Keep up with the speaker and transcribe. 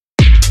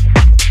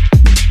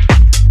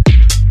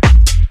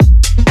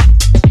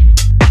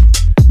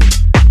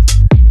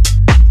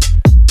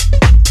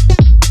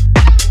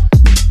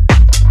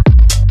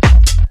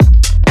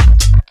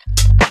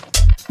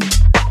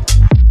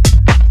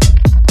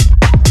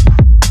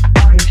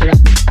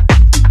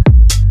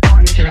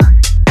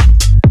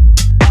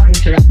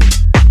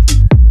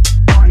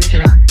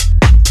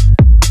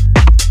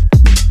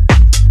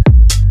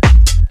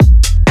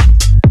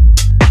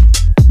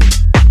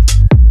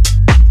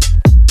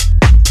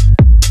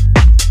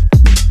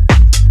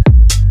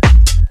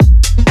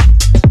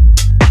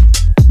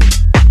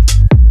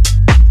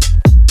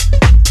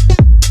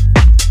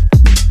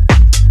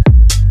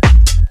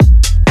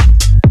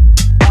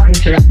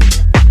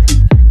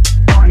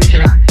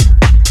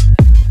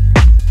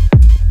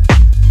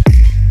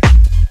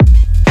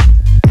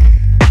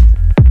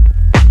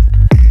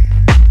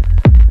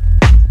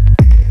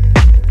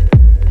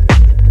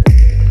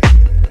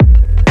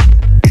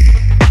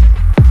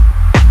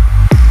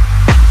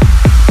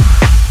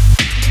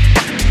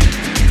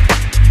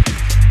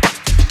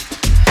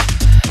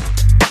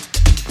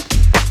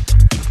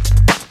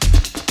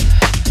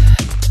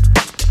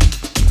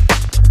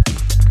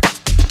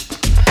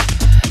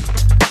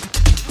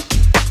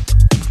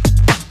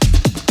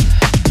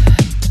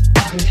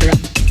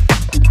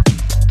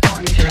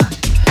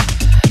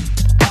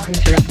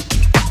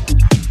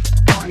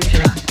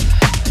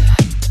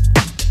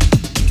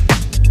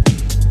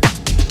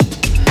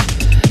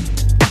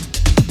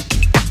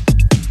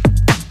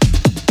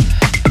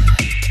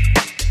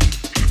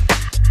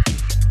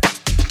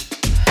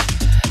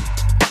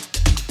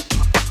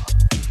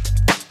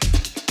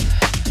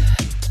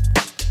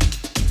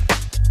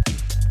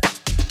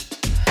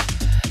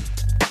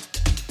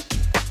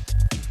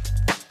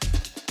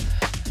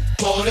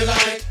Holy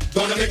light,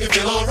 gonna make you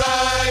feel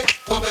alright.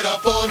 Pump it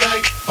up all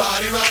night,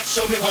 body rock,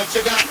 show me what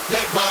you got.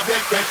 Let my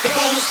break the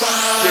bonus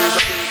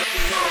spine.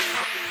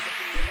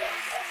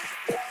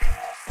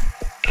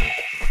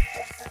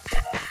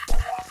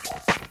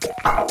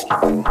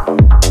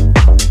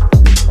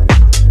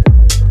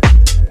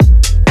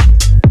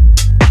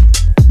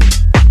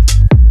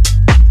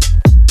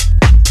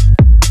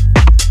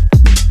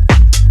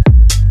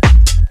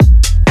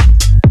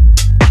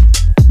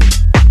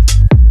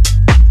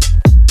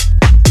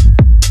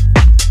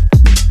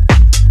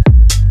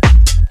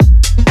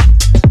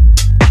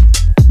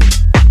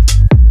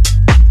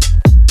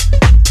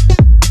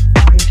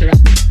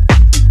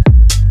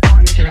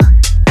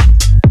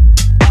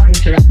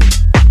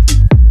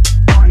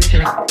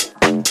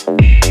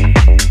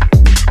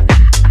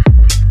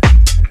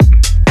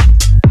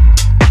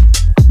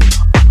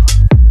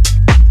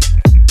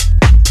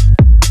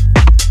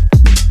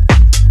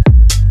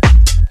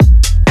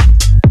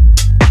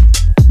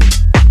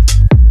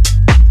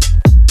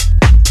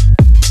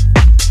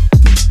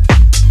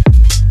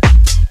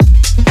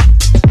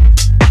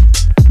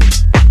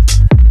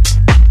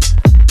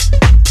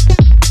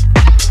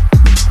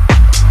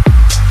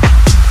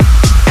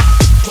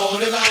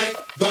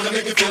 Gonna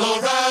make you feel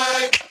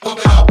alright. Pump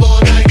it up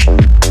all night.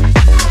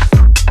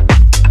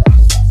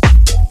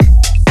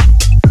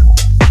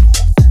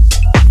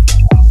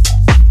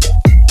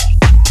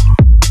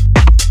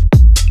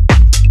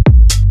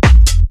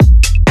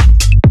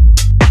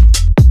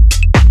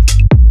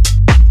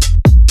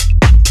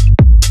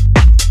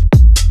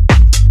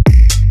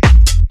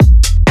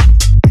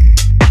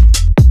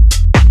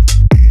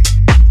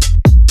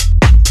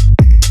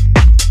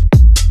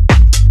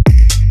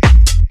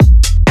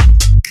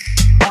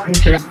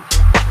 Interrupt.